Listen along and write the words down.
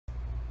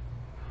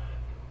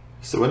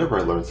So whenever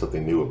I learn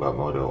something new about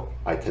MODO,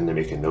 I tend to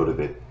make a note of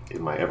it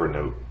in my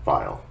Evernote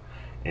file.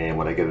 And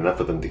when I get enough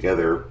of them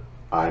together,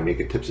 I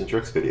make a tips and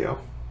tricks video.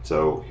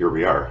 So here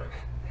we are.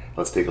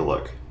 Let's take a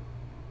look.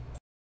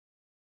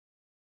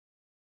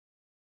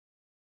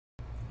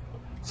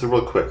 So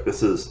real quick,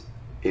 this is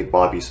a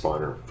Bobby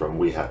spawner from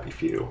We Happy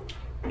Few.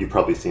 You've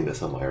probably seen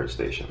this on my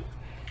ArtStation.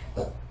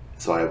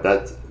 So I have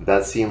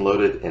that scene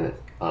loaded and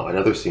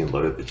another scene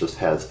loaded that just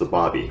has the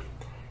Bobby.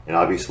 And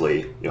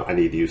obviously, I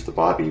need to use the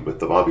Bobby with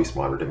the Bobby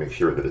spawner to make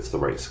sure that it's the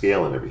right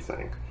scale and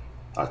everything.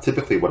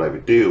 Typically what I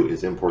would do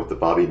is import the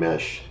Bobby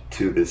mesh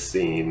to this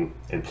scene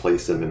and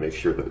place them and make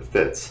sure that it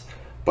fits.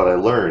 But I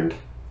learned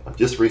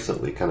just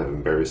recently, kind of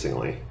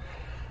embarrassingly,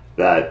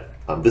 that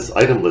this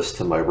item list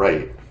to my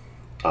right,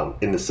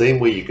 in the same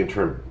way you can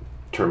turn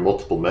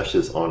multiple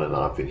meshes on and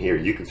off in here,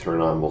 you can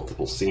turn on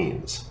multiple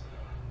scenes.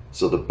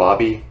 So the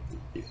Bobby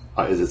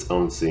is its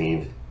own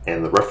scene,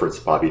 and the reference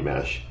Bobby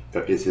mesh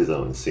is his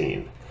own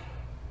scene.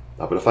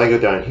 But if I go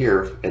down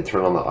here and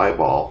turn on the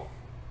eyeball,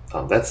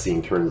 that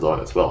scene turns on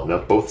as well. Now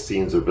both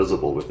scenes are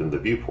visible within the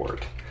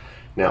viewport.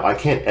 Now I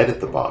can't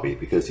edit the Bobby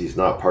because he's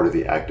not part of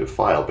the active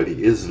file, but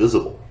he is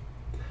visible.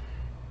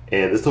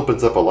 And this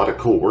opens up a lot of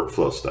cool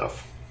workflow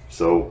stuff.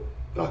 So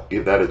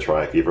give that a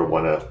try if you ever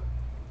want to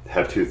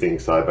have two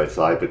things side by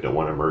side but don't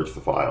want to merge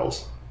the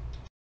files.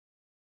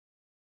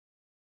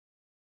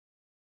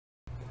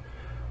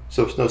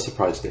 So it's no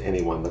surprise to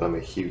anyone that I'm a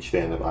huge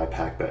fan of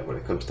iPackThat when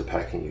it comes to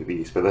packing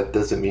UVs, but that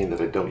doesn't mean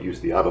that I don't use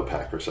the auto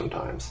packer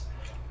sometimes,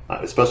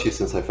 especially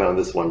since I found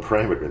this one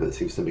parameter that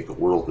seems to make a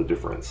world of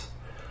difference.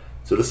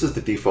 So this is the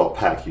default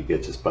pack you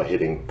get just by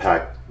hitting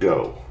pack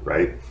go,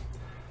 right?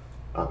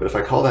 But if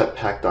I call that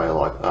pack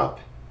dialog up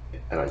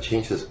and I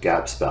change this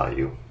gaps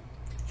value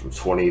from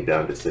 20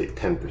 down to say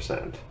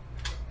 10%,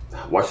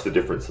 watch the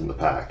difference in the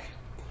pack.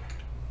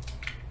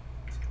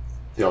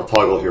 See, I'll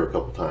toggle here a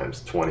couple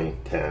times, 20,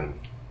 10,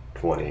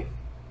 20,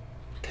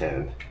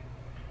 10.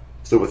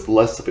 So with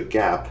less of a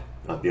gap,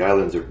 the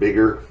islands are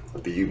bigger,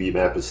 the UV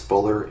map is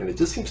fuller, and it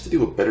just seems to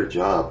do a better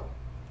job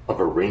of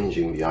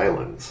arranging the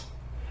islands.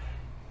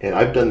 And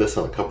I've done this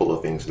on a couple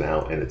of things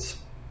now, and it's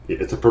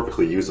a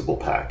perfectly usable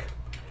pack.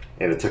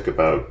 And it took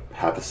about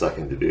half a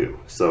second to do.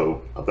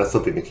 So that's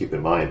something to keep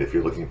in mind if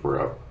you're looking for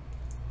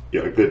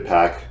a good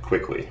pack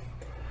quickly.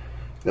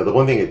 Now the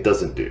one thing it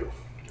doesn't do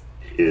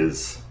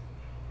is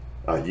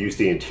use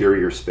the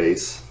interior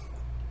space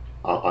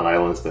on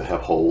islands that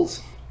have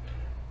holes,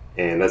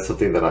 and that's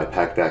something that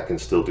iPackThat can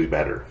still do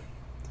better.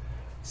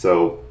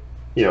 So,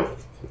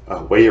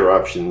 weigh your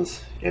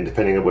options, and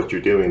depending on what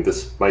you're doing,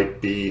 this might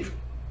be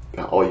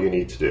all you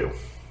need to do.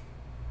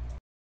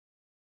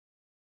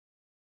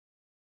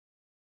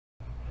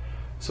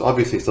 So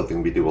obviously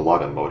something we do a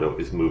lot on MODO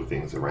is move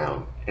things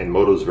around, and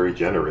MODO is very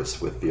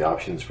generous with the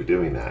options for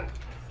doing that.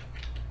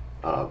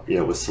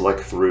 With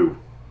select through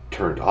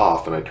turned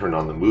off and I turn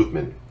on the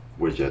movement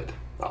widget,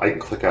 I can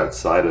click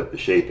outside of the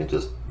shape and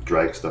just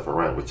drag stuff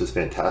around, which is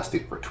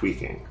fantastic for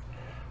tweaking.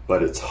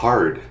 But it's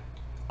hard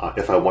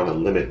if I want to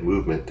limit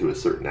movement to a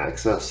certain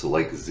axis, so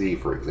like Z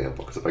for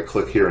example, because if I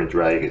click here and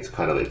drag,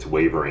 it's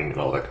wavering and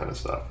all that kind of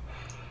stuff.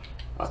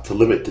 To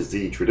limit to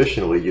Z,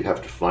 traditionally you'd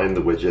have to find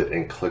the widget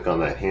and click on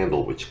that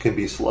handle, which can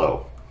be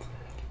slow.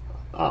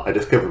 I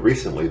discovered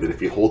recently that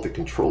if you hold the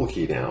control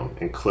key down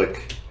and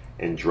click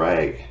and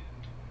drag,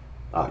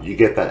 you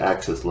get that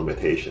axis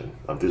limitation.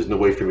 There's no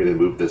way for me to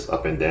move this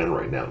up and down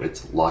right now.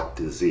 It's locked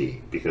to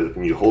Z, because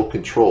when you hold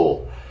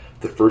control,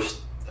 the first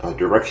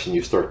direction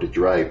you start to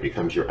drag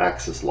becomes your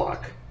axis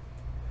lock.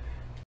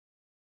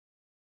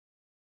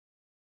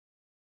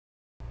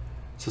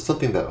 So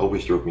something that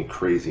always drove me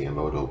crazy in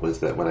MODO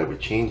was that when I would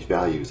change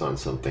values on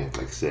something,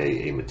 like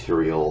say a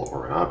material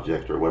or an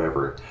object or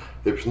whatever,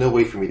 there was no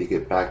way for me to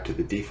get back to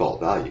the default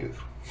value.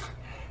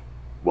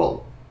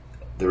 Well,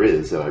 there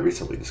is, and I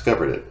recently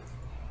discovered it.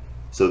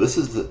 So this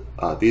is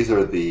these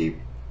are the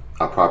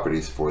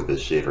properties for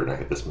this shader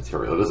and this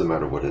material. It doesn't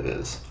matter what it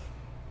is.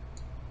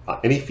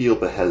 Any field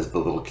that has the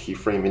little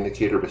keyframe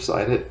indicator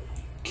beside it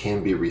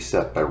can be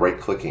reset by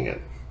right-clicking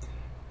it.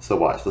 So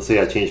watch, let's say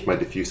I changed my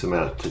diffuse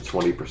amount to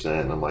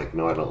 20%, and I'm like,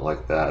 no, I don't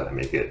like that. I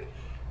make it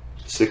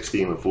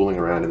 60, and I'm fooling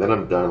around, and then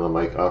I'm done, and I'm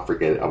like, oh,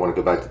 forget it, I want to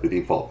go back to the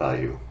default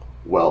value.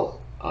 Well,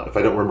 if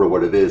I don't remember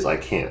what it is, I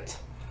can't.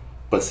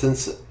 But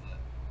since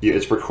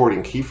it's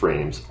recording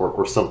keyframes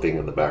or something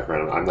in the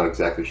background, I'm not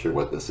exactly sure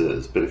what this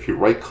is, but if you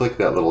right-click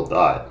that little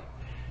dot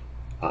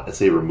and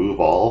say remove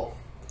all,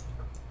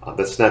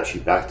 that snaps you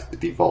back to the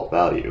default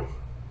value.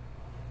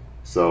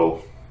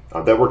 So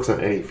that works on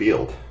any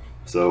field.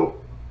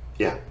 So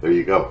yeah, there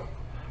you go.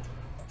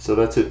 So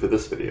that's it for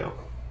this video.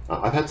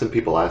 I've had some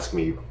people ask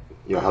me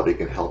how they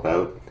can help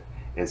out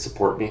and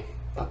support me.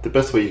 The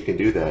best way you can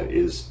do that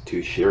is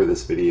to share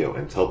this video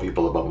and tell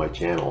people about my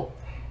channel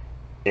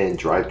and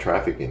drive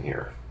traffic in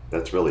here.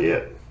 That's really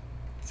it.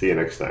 See you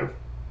next time.